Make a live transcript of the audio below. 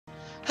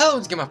Hello,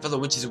 again, my fellow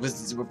witches and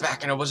wizards. We're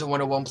back in our Wizard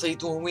 101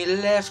 playthrough. When we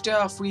left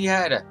off, we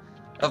had a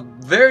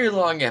very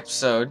long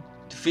episode,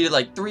 defeated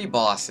like 3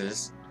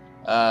 bosses,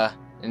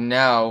 and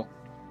now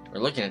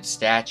we're looking at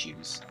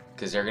statues,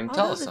 because they're going to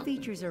tell us something. Although the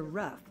features are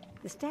rough,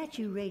 the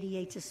statue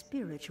radiates a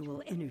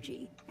spiritual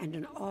energy and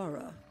an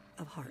aura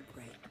of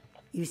heartbreak.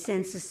 You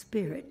sense a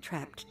spirit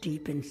trapped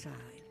deep inside.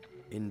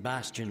 In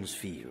Bastion's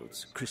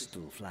fields,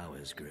 crystal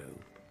flowers grow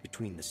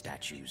between the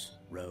statues,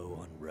 row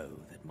on row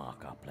that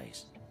mark our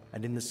place.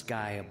 And in the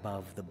sky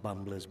above, the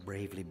bumblers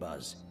bravely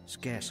buzz,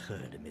 scarce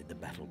heard amid the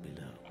battle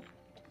below.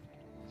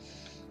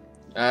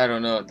 I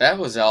don't know what that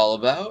was all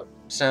about.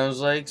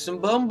 Sounds like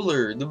some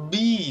bumbler. The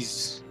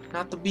bees.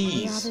 Not the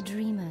bees. We are the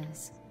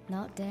dreamers,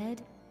 not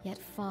dead, yet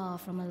far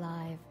from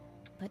alive.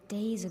 But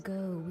days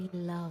ago we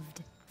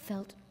loved,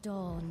 felt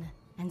dawn,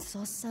 and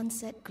saw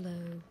sunset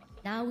glow.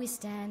 Now we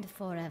stand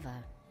forever,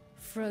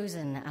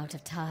 frozen out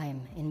of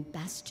time in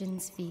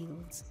Bastion's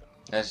fields.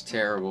 That's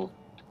terrible.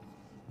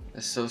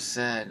 That's so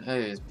sad.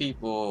 Hey, it's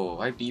people.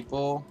 Hi,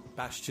 people.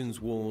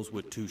 Bastion's walls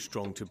were too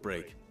strong to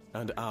break,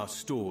 and our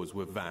stores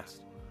were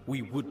vast.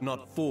 We would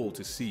not fall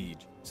to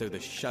siege, so the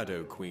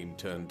Shadow Queen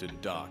turned to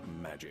dark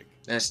magic.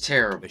 That's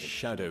terrible. The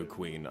Shadow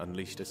Queen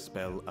unleashed a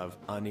spell of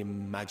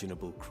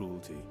unimaginable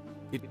cruelty.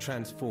 It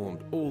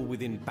transformed all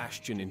within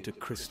Bastion into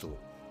crystal.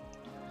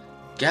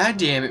 God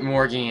damn it,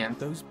 Morganthe.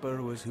 Those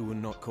burrowers who were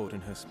not caught in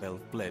her spell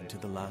fled to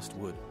the last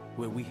wood,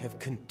 where we have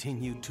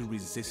continued to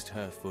resist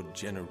her for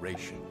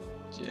generations.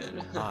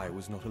 I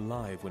was not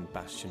alive when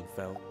Bastion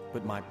fell,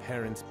 but my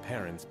parents'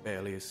 parents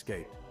barely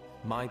escaped.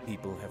 My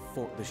people have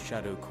fought the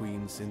Shadow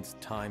Queen since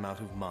time out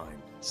of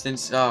mind.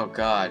 Since, oh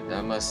god,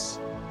 that must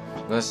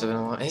have been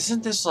a long.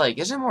 Isn't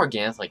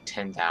Morganthe like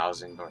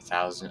 10,000 or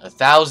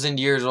 1,000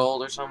 years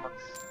old or something?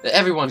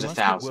 Everyone's We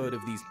 1,000. must get word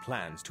of these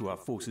plans to our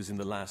forces in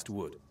the last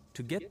wood.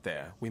 To get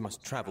there, we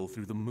must travel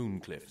through the Moon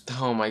Cliffs.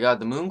 Oh my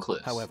god, the Moon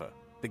Cliffs. However,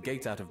 the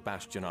gates out of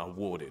Bastion are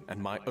warded, and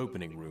my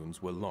opening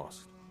runes were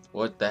lost.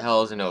 What the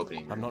hell is an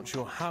opening? I'm not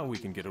sure how we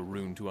can get a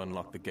rune to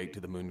unlock the gate to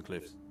the Moon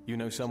Cliffs. You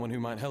know someone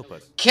who might help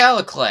us?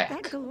 Caliclac!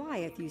 That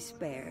Goliath you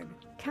spared,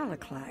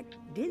 Caliclac,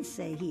 did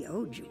say he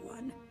owed you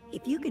one.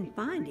 If you can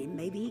find him,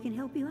 maybe he can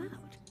help you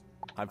out.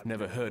 I've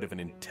never heard of an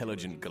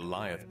intelligent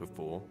Goliath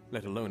before,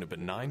 let alone a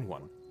benign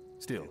one.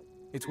 Still,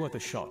 it's worth a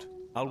shot.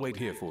 I'll wait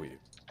here for you.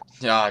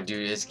 Ah,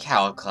 dude, it's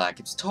Caliclac.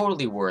 It's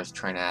totally worth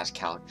trying to ask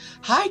Caliclac.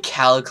 Hi,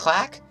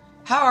 Caliclac!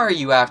 How are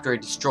you after I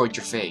destroyed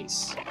your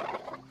face?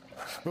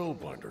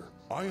 Spellbinder,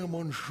 I am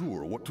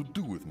unsure what to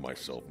do with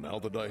myself now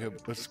that I have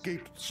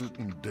escaped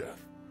certain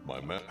death.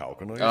 How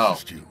can I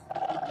assist you?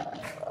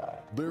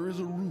 There is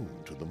a room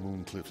to the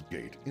Mooncliff's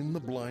gate in the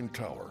Blind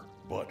Tower,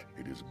 but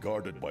it is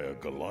guarded by a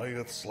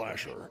Goliath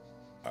slasher,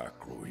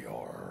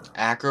 Acroyar.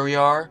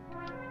 Acroyar?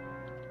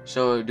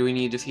 So, do we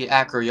need to defeat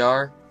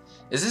Acroyar?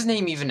 Is his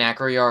name even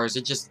Acroyar, or is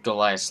it just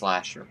Goliath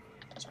Slasher?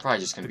 It's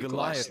probably just gonna be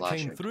Goliath Slasher.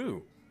 Came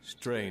through.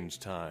 Strange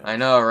time. I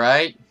know,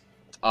 right?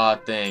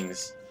 Odd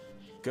things.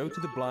 Go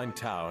to the Blind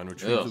Tower and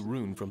retrieve the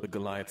rune from the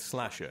Goliath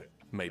Slasher.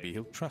 Maybe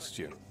he'll trust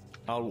you.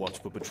 I'll watch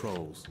for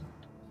patrols.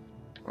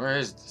 Where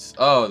is this?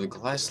 Oh, the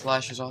Goliath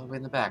Slasher's all the way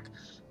in the back.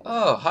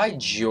 Oh, hi,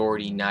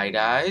 Geordie Night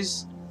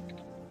Eyes.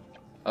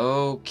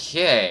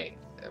 Okay.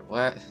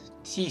 What?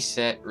 Tea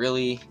set,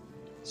 really?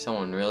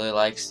 Someone really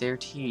likes their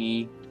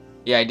tea.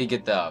 Yeah, I did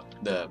get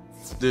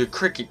the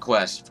cricket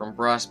quest from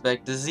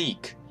Prospect to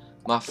Zeke.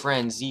 My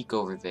friend Zeke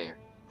over there.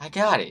 I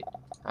got it.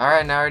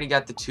 Alright, and I already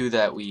got the 2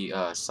 that we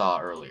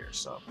saw earlier,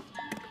 so.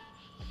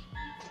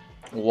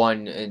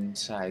 One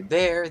inside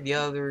there, the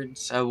other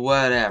inside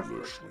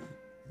whatever.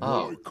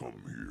 Oh. I come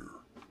here.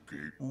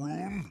 Gate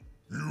rune?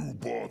 You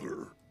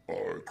bother.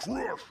 I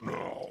crush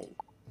now.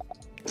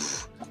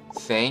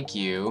 Thank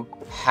you.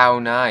 How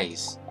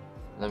nice.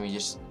 Let me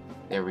just,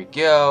 there we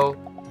go.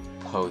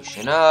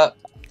 Potion up.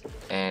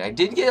 And I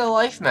did get a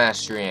Life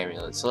Mastery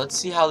Amulet, so let's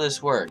see how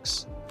this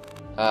works.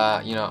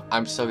 You know,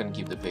 I'm still gonna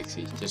keep the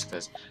Pixie, just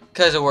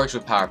because it works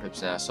with Power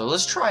Pips now. So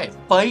let's try it.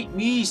 Fight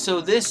me! So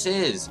this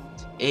is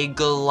a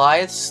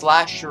Goliath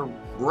Slasher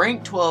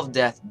rank 12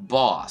 death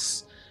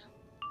boss.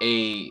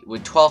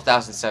 With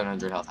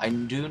 12,700 health. I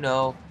do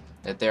know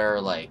that there are,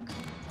 like,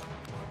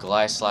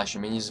 Goliath Slasher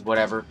minions,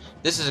 whatever.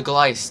 This is a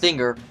Goliath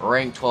Stinger,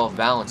 rank 12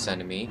 balance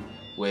enemy,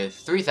 with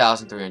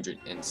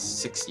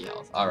 3,360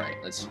 health. Alright,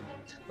 let's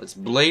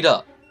blade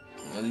up.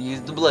 I'm gonna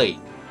use the blade.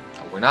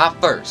 We're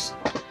not first.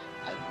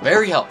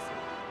 Very helpful.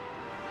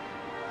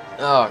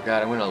 Oh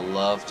god, I'm gonna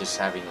love just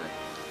having like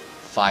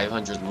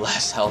 500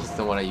 less health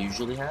than what I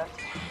usually have.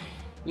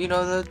 You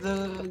know,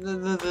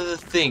 the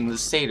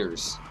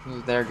satyrs,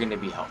 they're gonna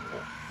be helpful.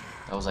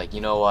 I was like,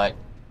 you know what?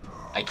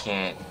 I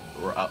can't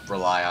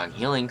rely on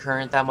healing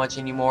current that much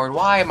anymore. And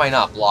why am I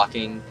not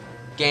blocking?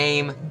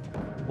 Game?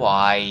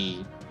 Why?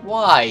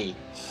 Why?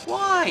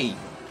 Why?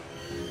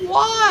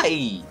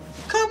 Why?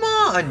 Come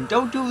on!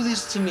 Don't do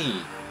this to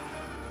me!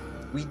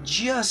 We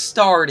just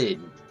started!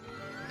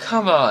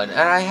 Come on! And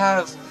I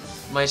have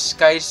my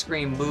Sky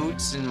Scream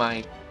boots and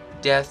my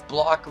Death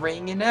Block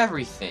ring and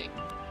everything.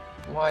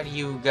 Why do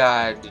you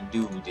gotta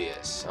do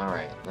this?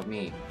 Alright, let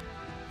me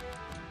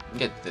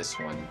Get this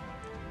one.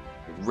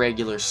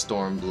 Regular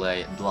storm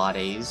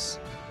blades.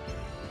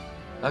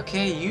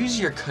 Okay, use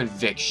your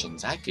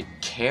convictions. I could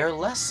care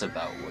less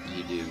about what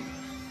you do.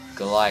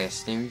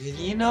 Goliath thing.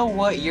 You know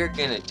what? You're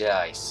gonna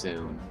die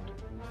soon.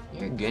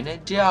 You're gonna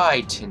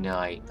die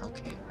tonight.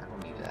 Okay, I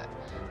don't need that.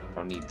 I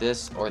don't need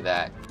this or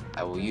that.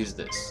 I will use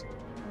this.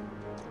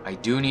 I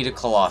do need a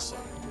colossal.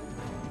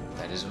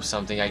 That is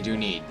something I do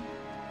need.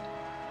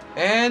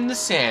 And the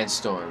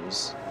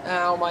sandstorms.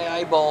 Ow, my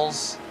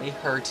eyeballs. They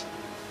hurt.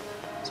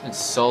 It's been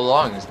so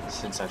long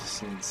since I've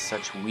seen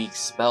such weak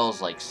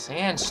spells like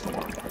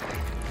Sandstorm.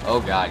 Oh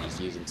god, he's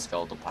using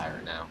Skeletal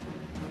Pirate now.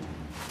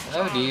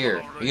 Oh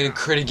dear. Are you gonna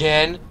crit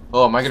again?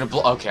 Oh, am I gonna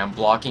okay, I'm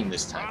blocking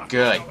this time.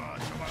 Good.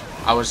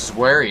 I was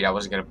worried I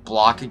wasn't gonna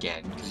block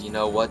again. Because you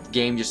know what? The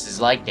game just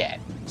is like that.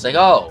 It's like,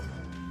 oh,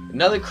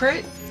 another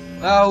crit?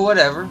 Oh,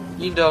 whatever.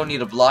 You don't need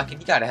to block it.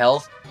 You got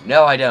health.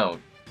 No, I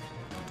don't.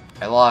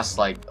 I lost,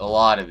 like, a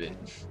lot of it.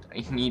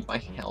 I need my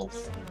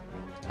health.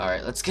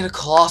 Alright, let's get a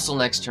Colossal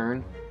next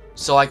turn,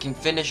 so I can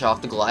finish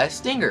off the Goliath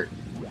Stinger.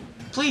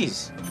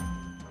 Please.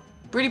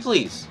 Pretty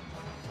please.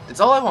 That's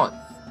all I want.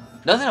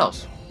 Nothing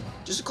else.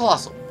 Just a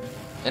Colossal.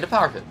 And a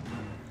Power Pip.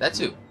 That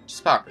too.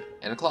 Just a Power Pip.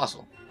 And a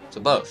Colossal. So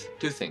both.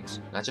 2 things.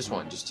 Not just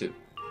one, just 2.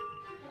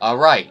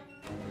 Alright.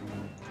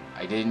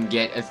 I didn't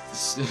get a...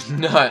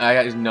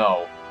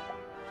 no.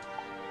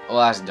 Well,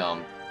 that's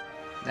dumb.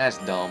 That's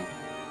dumb.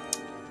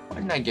 Why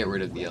didn't I get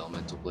rid of the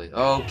Elemental Blade?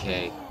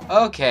 Okay.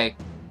 Okay.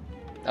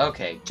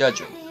 Okay,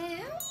 judge me.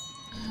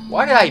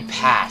 Why did I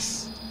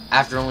pass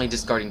after only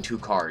discarding 2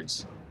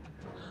 cards?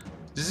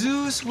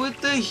 Zeus with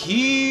the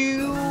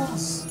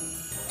heals!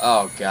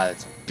 Oh god,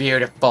 it's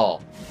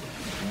beautiful.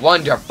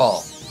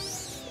 Wonderful.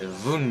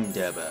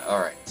 Wunderbar.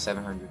 Alright,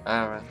 700.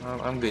 Alright,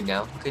 I'm good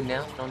now. Good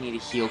now. Don't need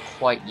to heal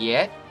quite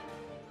yet.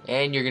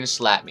 And you're gonna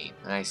slap me.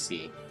 I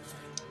see.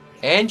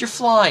 And you're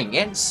flying.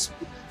 And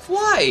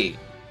fly!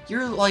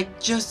 You're like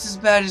just as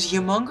bad as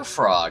Humunga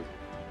Frog.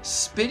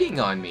 Spitting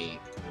on me.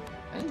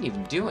 I didn't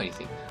even do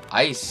anything.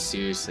 I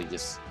seriously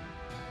just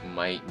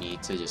might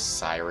need to just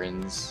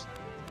Sirens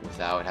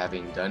without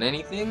having done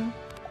anything.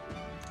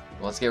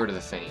 Well, let's get rid of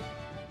the Feint.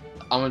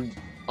 I'm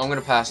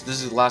gonna pass.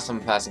 This is the last time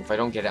I'm passing. If I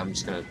don't get it, I'm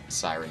just gonna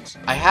Sirens.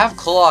 I have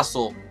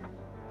Colossal.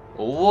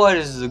 What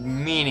is the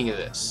meaning of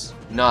this?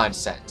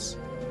 Nonsense.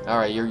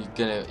 Alright, you're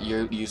gonna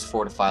use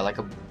Fortify like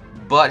a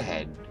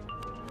butthead.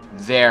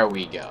 There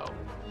we go.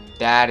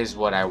 That is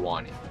what I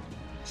wanted.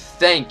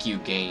 Thank you,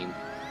 game,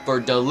 for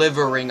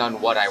delivering on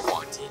what I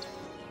wanted.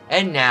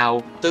 And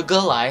now, the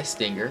Goliath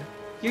Stinger,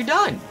 you're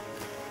done.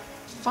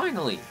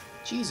 Finally.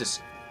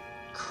 Jesus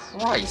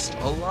Christ,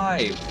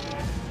 alive.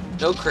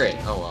 No crit.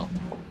 Oh well.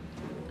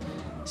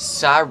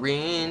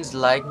 Sirens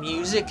like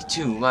music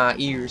to my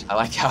ears. I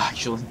like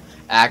how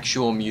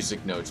actual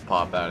music notes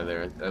pop out of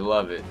there. I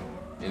love it.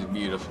 It's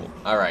beautiful.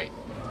 Alright.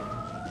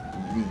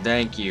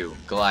 Thank you,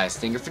 Goliath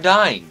Stinger, for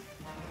dying.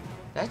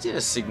 That did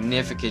a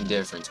significant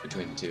difference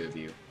between the 2 of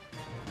you.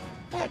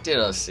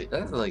 That's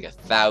like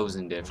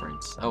 1,000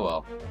 difference. Oh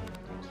well.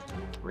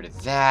 Get rid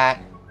of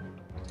that.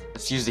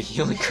 Let's use the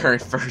healing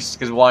current first,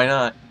 because why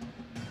not?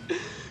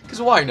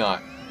 Because why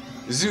not?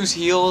 Zeus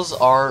heals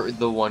are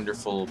the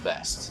wonderful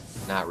best.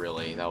 Not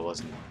really. That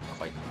wasn't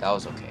quite. That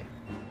was okay.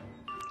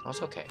 That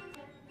was okay.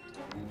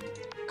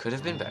 Could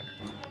have been better.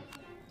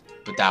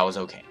 But that was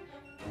okay.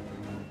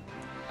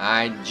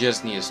 I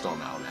just need a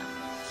Storm Owl now.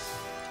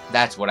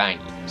 That's what I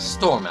need.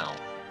 Storm Owl.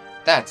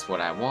 That's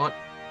what I want.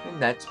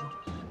 And that's...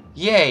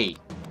 Yay!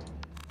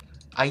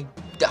 I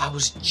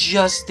was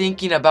just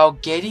thinking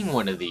about getting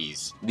one of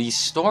these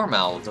Storm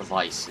Owl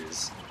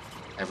devices.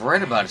 I've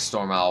read about a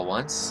Storm Owl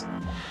once.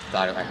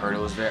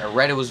 I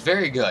read it was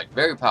very good,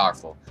 very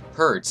powerful.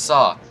 Heard,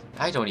 saw.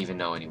 I don't even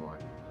know anymore.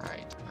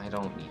 Alright, I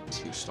don't need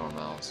 2 Storm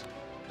Owls.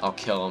 I'll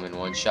kill them in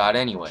one shot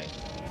anyway.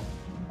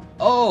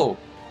 Oh,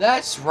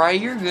 that's right,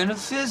 you're gonna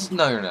fizzle.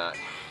 No, you're not.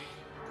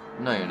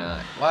 No, you're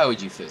not. Why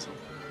would you fizzle?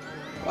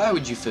 Why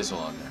would you fizzle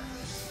on there?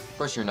 Of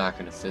course you're not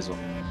gonna fizzle.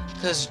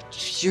 Because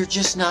you're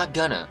just not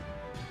gonna.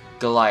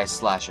 Goliath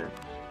Slasher.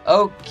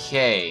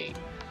 Okay.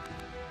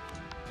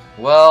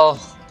 Well,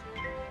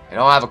 I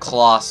don't have a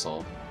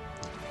Colossal.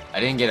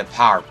 I didn't get a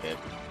Power Pip.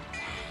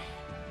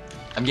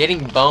 I'm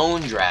getting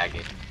Bone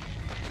Dragon.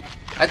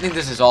 I think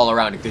this is all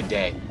around a good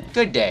day.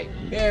 Good day.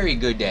 Very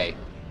good day.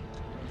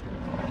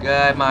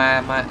 Good, in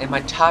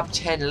my top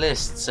 10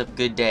 lists of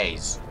good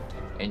days.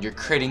 And you're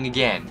critting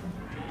again.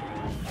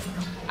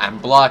 I'm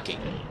blocking.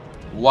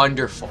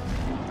 Wonderful.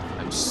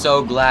 I'm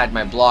so glad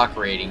my block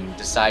rating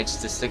decides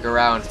to stick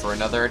around for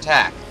another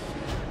attack.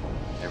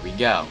 There we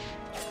go.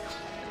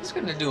 It's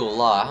gonna do a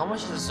lot. How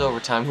much is this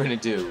overtime gonna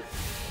do?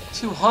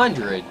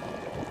 200?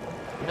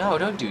 No,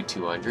 don't do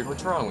 200.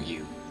 What's wrong with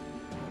you?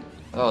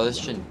 Oh, this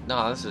shouldn't...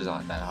 No, this is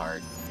not that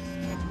hard.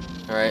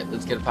 Alright,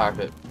 let's get a Power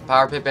Pip.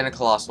 Power Pip and a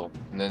Colossal.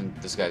 And then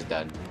this guy's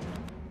dead.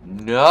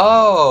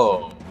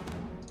 No!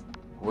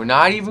 We're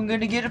not even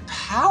gonna get a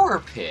Power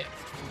Pip.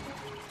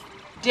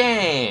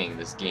 Dang,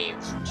 this game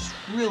just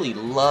really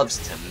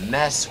loves to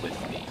mess with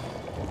me.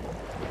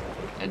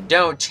 And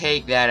don't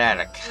take that out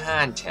of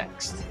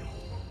context.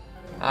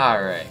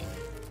 Alright.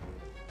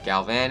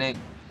 Galvanic.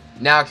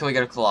 Now can we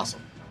get a Colossal?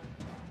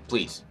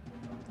 Please.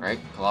 Right?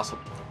 Colossal.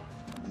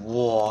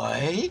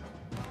 What?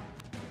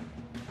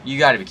 You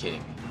gotta be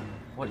kidding me.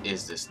 What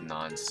is this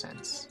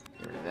nonsense?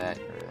 Get rid of that,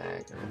 get rid of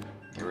that,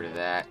 get rid of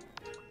that.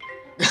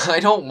 I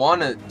don't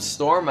want a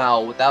Storm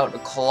Owl without a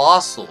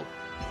Colossal.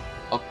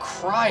 I'll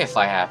cry if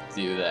I have to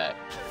do that.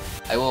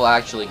 I will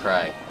actually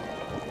cry.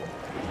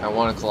 I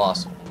want a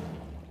Colossal.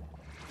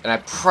 And I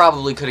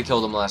probably could have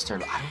killed him last turn,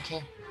 but I don't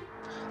care.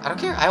 I don't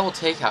care. I will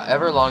take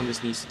however long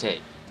this needs to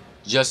take.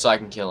 Just so I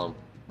can kill him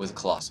with a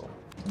Colossal.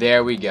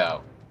 There we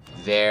go.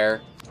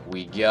 There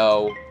we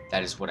go.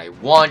 That is what I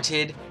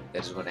wanted.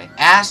 That is what I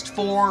asked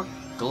for.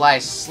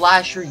 Goliath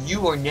Slasher,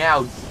 you are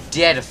now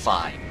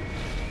deadified.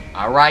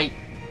 Alright?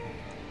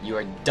 You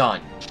are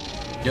done.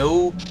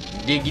 No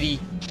diggity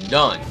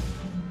done.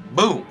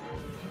 Boom.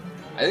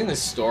 I think the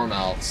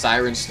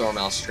Siren Storm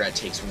Owl strat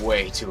takes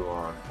way too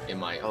long in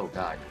my... Oh,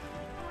 God.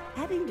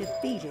 Having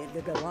defeated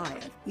the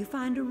Goliath, you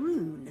find a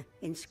rune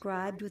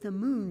inscribed with a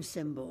moon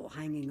symbol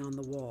hanging on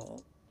the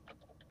wall.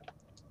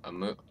 A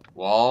moon...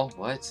 Wall?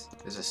 What?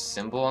 There's a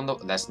symbol on the...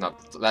 That's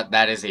not...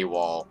 That is a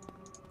wall.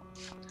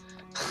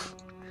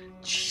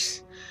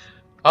 Jeez.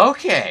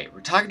 Okay,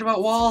 we're talking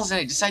about walls and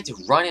I decide to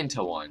run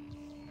into one.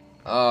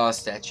 Oh,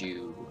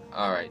 statue.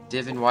 Alright,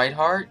 Divin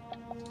Whiteheart?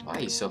 Why are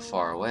you so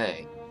far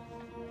away?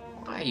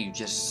 Why are you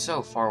just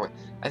so far away?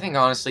 I think,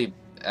 honestly,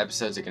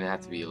 episodes are going to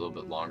have to be a little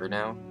bit longer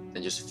now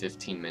than just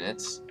 15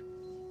 minutes.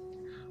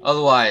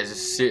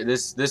 Otherwise,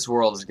 this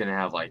world is going to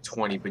have like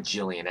 20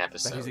 bajillion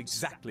episodes. That is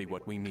exactly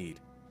what we need.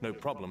 No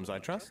problems, I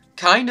trust?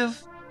 Kind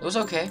of. It was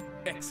okay.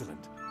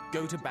 Excellent.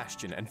 Go to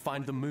Bastion and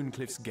find the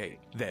Mooncliff's gate.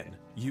 Then,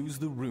 use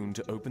the rune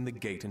to open the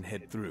gate and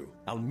head through.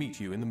 I'll meet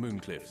you in the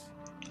Mooncliffs.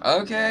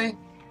 Okay.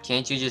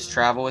 Can't you just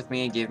travel with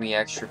me and give me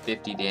extra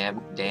 50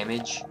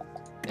 damage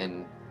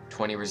and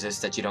 20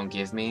 resist that you don't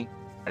give me?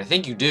 But I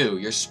think you do.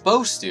 You're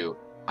supposed to.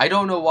 I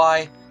don't know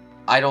why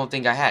I don't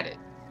think I had it.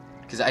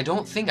 Because I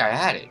don't think I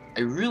had it.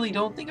 I really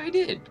don't think I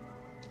did.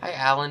 Hi,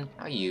 Alan.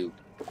 How are you?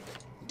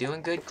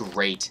 Doing good?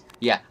 Great.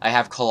 Yeah, I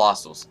have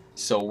Colossals.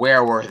 So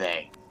where were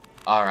they?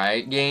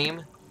 Alright,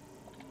 game.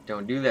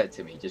 Don't do that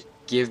to me. Just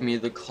give me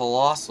the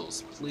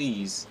Colossals,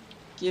 please.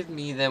 Give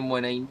me them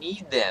when I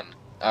need them.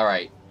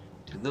 Alright.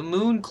 To the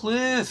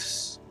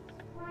Mooncliffs.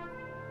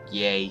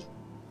 Yay.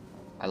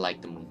 I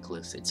like the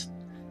Mooncliffs.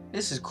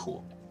 This is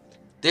cool.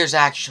 There's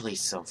actually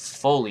some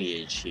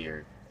foliage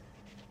here.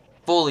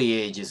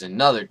 Foliage is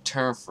another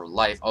term for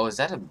life. Oh, is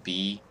that a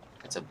bee?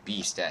 It's a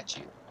bee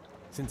statue.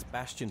 Since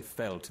Bastion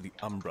fell to the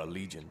Umbra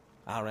Legion,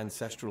 our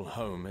ancestral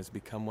home has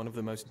become one of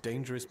the most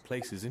dangerous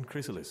places in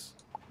Chrysalis.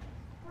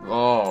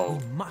 Oh.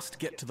 We must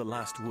get to the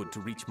last wood to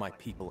reach my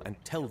people and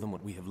tell them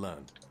what we have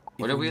learned.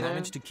 What did we If we learn?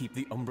 manage to keep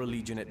the Umbra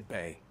Legion at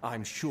bay,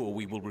 I'm sure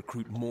we will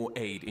recruit more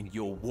aid in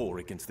your war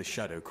against the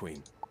Shadow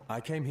Queen. I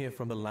came here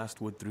from the last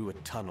wood through a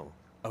tunnel,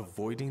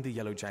 avoiding the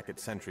Yellow Jacket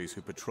sentries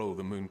who patrol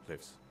the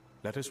Mooncliffs.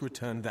 Let us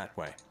return that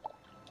way.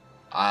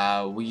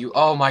 Will you...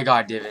 Oh my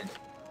god, Divin.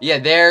 Yeah,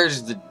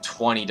 there's the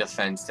 20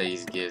 defense that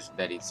he's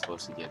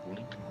supposed to give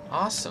me.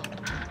 Awesome.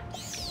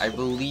 I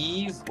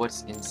believe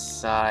what's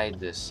inside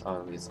this...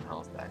 Oh, he gets some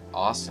health back.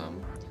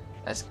 Awesome.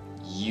 That's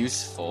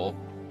useful.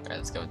 Alright,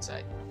 let's go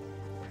inside.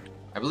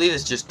 I believe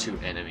it's just 2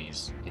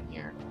 enemies in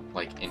here.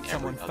 Like, in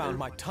Someone every found other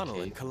my tunnel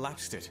cave. and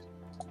collapsed it.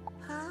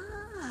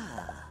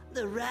 Ah,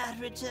 the rat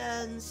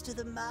returns to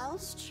the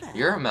mousetrap.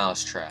 You're a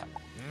mousetrap.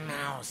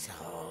 Mouse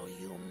hole,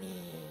 you mean?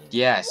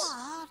 Yes.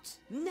 What?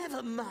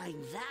 Never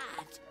mind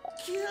that.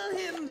 Kill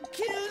him!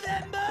 Kill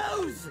them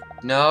both!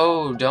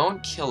 No,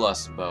 don't kill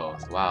us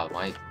both. Wow,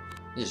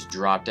 he just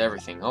dropped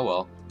everything. Oh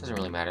well, doesn't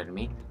really matter to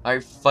me.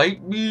 Alright,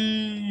 fight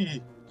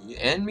me!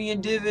 And me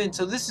and Divin.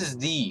 So this is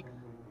the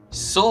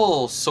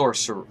Foul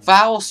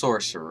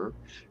Sorcerer,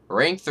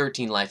 rank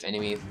 13 life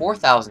enemy,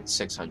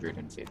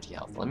 4,650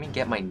 health. Let me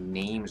get my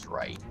names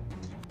right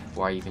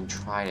before I even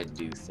try to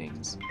do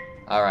things.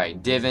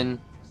 Alright, Divin,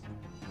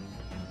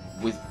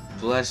 with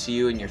bless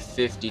you and your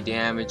 50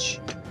 damage,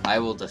 I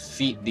will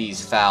defeat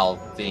these foul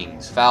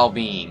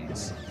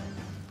beings.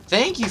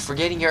 Thank you for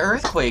getting your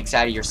earthquakes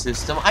out of your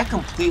system. I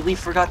completely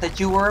forgot that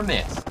you were a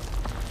myth.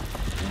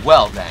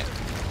 Well then.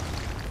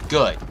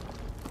 Good.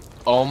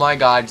 Oh my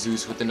god,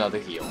 Zeus with another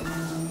heal.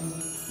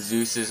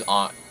 Zeus is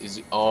on...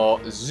 Oh,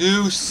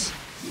 Zeus!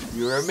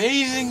 You're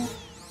amazing!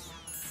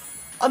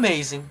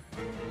 Amazing.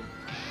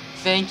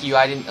 Thank you,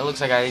 it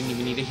looks like I didn't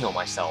even need to heal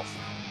myself.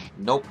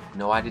 Nope,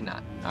 no I did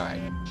not.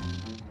 Alright.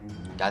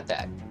 Got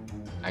that.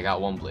 I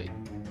got 1 blade.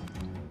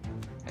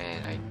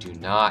 And I do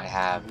not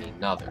have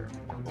another.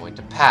 I'm going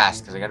to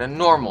pass, because I got a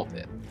normal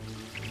bit.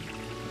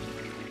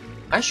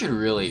 I should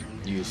really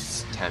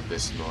use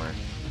Tempest more.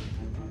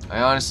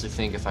 I honestly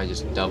think if I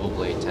just double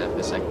blade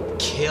Tempest, I can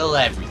kill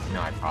everything.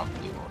 No, I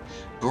probably won't.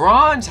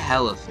 Bronze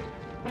Elephant.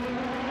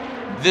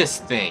 This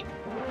thing.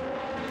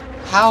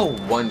 How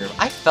wonderful.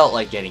 I felt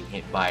like getting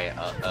hit by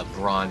a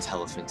bronze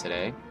elephant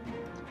today.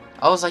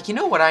 I was like, you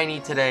know what I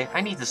need today?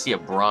 I need to see a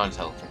bronze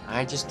elephant.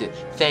 I just did.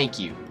 Thank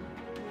you.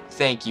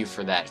 thank you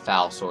for that,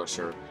 foul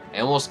sorcerer. I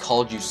almost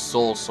called you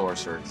soul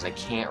sorcerer because I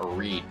can't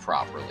read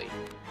properly.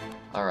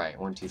 Alright,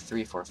 1, 2,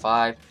 3, 4,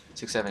 5,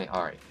 6, 7, 8.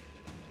 Alright.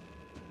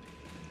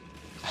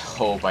 I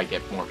hope I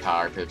get more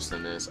power pips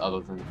than this.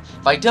 Other than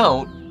if I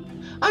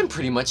don't, I'm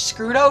pretty much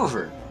screwed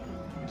over.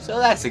 So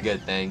that's a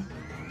good thing.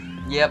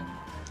 Yep,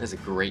 that's a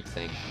great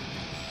thing.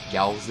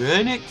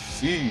 Galvanic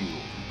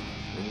field.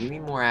 Give me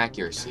more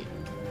accuracy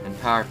and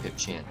power pip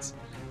chance.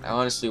 I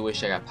honestly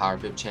wish I got power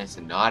pip chance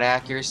and not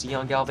accuracy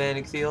on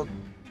galvanic field.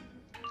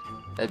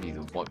 That'd be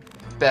the one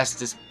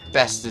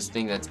bestest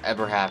thing that's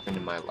ever happened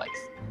in my life.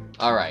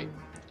 Alright,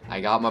 I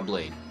got my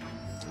blade.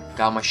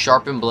 Got my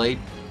sharpened blade.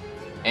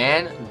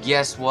 And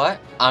guess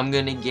what? I'm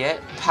gonna get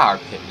power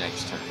pip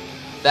next turn.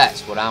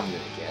 That's what I'm gonna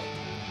get.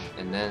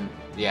 And then,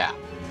 yeah.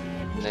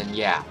 And then,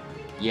 yeah.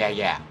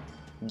 Yeah.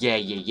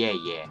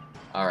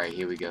 Alright,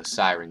 here we go.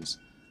 Sirens.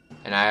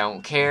 And I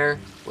don't care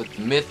what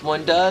the Myth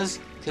one does,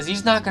 because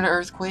he's not gonna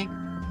earthquake.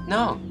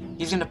 No,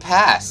 he's gonna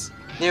pass.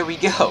 There we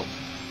go.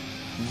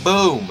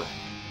 Boom.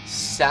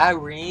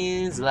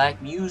 Sirens like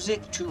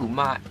music to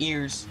my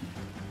ears.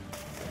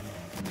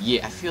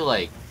 Yeah,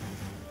 I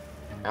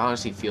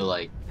honestly feel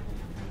like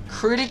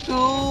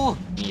critical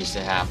needs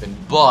to happen,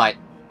 but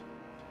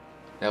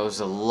there was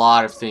a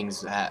lot of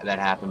things that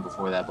happened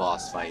before that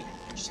boss fight.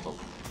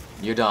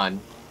 You're done.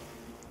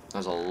 That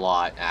was a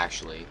lot,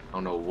 actually. I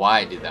don't know why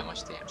I did that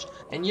much damage.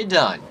 And you're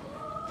done.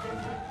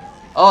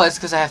 Oh, that's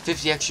because I have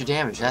 50 extra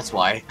damage. That's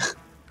why.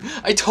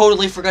 I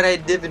totally forgot I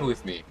had Divin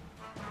with me.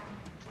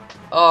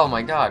 Oh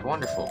my god,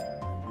 wonderful.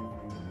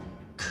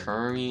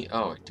 Kermie.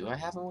 Oh, do I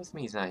have him with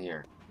me? He's not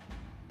here.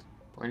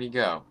 Where'd he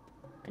go?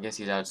 I guess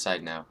he's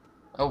outside now.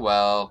 Oh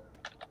well.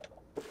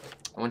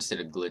 I once did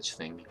a glitch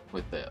thing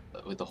with the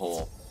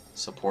whole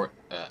support.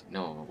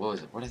 No, what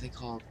was it? What are they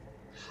called?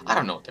 I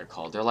don't know what they're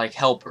called. They're like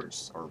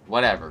helpers or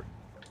whatever.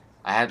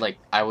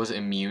 I was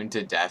immune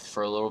to death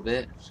for a little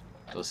bit.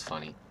 It was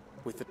funny.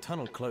 With the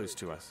tunnel closed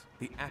to us,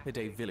 the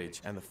Apidae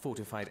village and the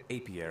fortified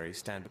apiary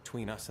stand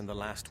between us and the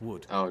last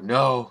wood. Oh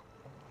no!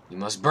 We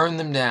must burn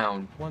them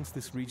down. Once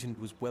this region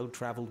was well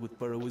traveled with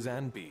burrowers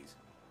and bees.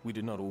 We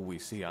did not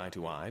always see eye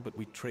to eye, but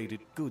we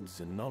traded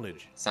goods and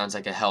knowledge. Sounds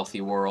like a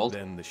healthy world.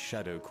 Then the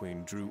Shadow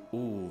Queen drew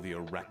all the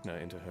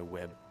Arachna into her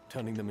web,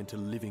 turning them into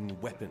living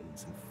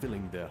weapons and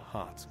filling their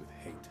hearts with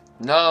hate.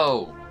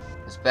 No!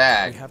 That's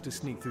bad. We have to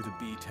sneak through the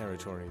bee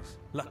territories.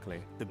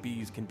 Luckily, the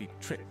bees can be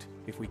tricked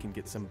if we can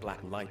get some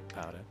black light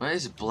powder. What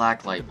is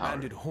black light powder?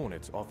 Banded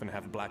hornets often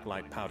have black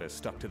light powder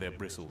stuck to their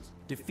bristles.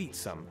 Defeat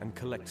some and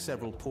collect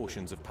several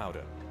portions of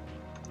powder.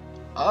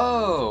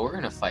 Oh, we're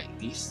gonna fight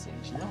these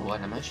things. You know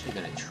what? I'm actually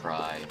gonna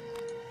try.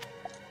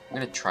 I'm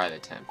gonna try the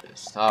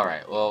Tempest.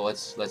 Alright, well,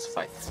 let's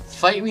fight.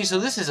 Fight me. So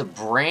this is a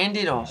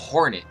branded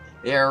hornet.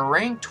 They are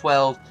rank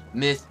 12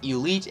 myth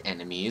elite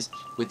enemies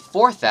with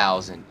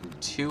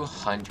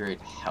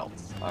 4,200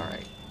 health.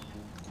 Alright.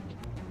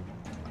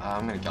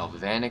 I'm gonna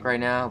Galvanic right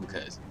now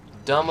because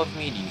dumb of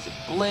me to use a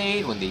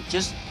blade when they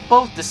just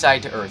both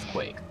decide to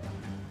earthquake.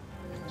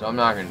 So I'm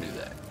not gonna do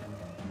that.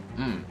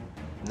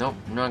 Nope,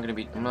 I'm not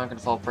gonna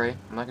fall prey.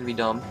 I'm not gonna be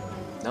dumb.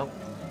 Nope,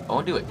 I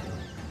won't do it.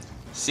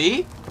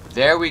 See?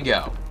 There we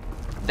go.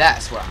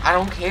 That's what I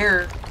don't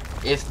care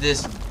if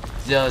this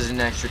does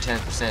an extra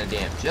 10% of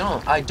damage.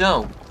 I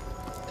don't.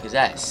 Because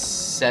that's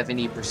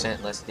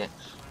 70% less damage.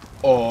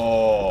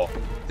 Oh,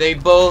 they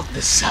both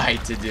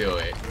decide to do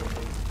it.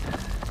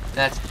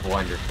 That's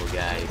wonderful,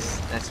 guys.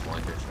 That's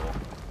wonderful.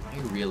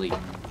 I'm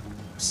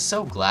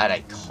so glad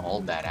I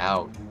called that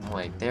out.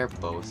 Like, they're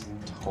both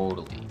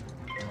totally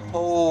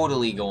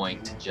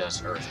going to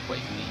just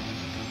earthquake me.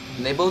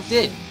 And they both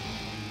did.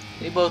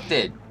 They both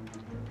did.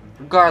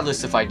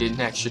 Regardless if I did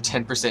an extra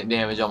 10%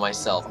 damage on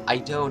myself. I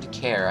don't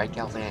care. I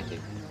galvanic.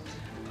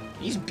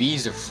 These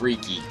bees are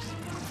freaky.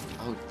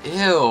 Oh,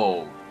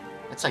 ew.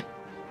 That's like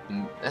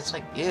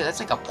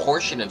a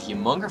portion of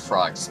Humonger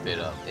Frog spit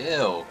up.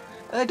 Ew.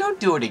 Don't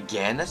do it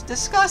again. That's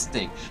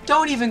disgusting.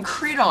 Don't even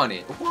crit on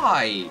it.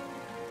 Why?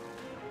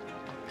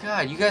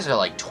 God, you guys are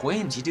like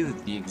twins. You do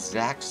the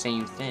exact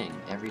same thing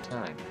every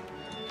time.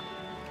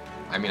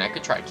 I mean, I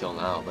could try to kill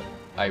now, but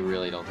I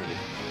really don't think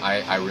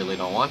I really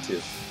don't want to.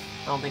 I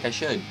don't think I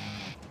should.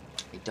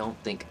 I don't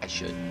think I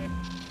should.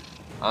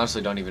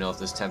 Honestly, don't even know if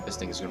this Tempest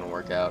thing is going to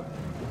work out.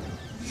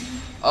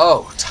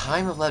 Oh,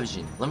 Time of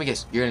Legend. Let me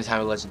guess. You're going to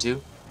Time of Legend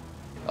too?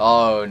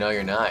 Oh, no,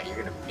 you're not. You're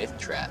going to Myth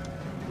Trap.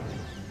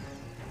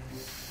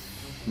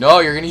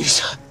 No, you're going to use...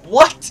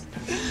 What?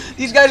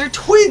 These guys are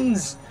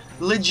twins!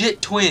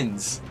 Legit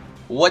twins.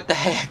 What the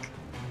heck?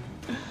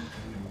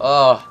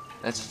 Oh,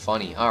 that's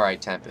funny.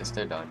 Alright, Tempest.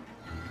 They're done.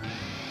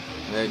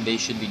 They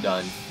should be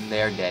done.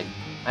 They are dead.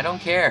 I don't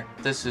care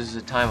if this is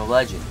a Time of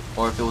Legend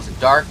or if it was a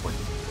Dark one.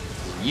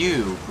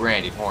 You,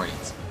 branded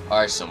hornets,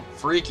 are some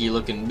freaky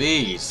looking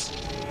bees.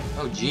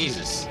 Oh,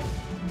 Jesus.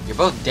 You're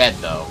both dead,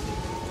 though.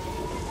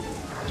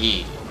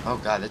 Yeah. Oh,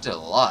 God, that did a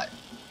lot.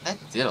 That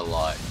did a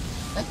lot.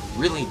 That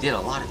really did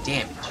a lot of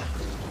damage.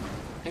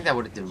 I think that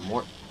would have done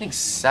more. I think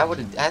that would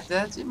have.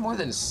 That did more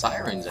than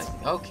Sirens, I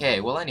think.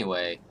 Okay, well,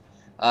 anyway.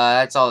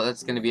 That's all.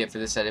 That's going to be it for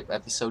this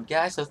episode,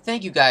 guys. So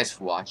thank you guys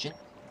for watching.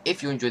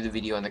 If you enjoyed the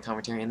video and the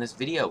commentary in this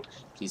video,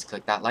 please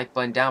click that like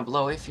button down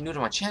below. If you're new to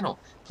my channel,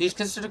 please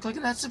consider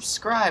clicking that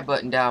subscribe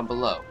button down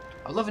below.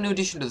 I love a new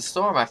addition to the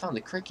storm. I found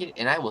the cricket,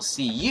 and I will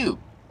see you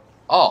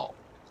all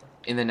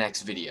in the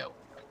next video.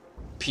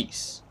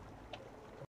 Peace.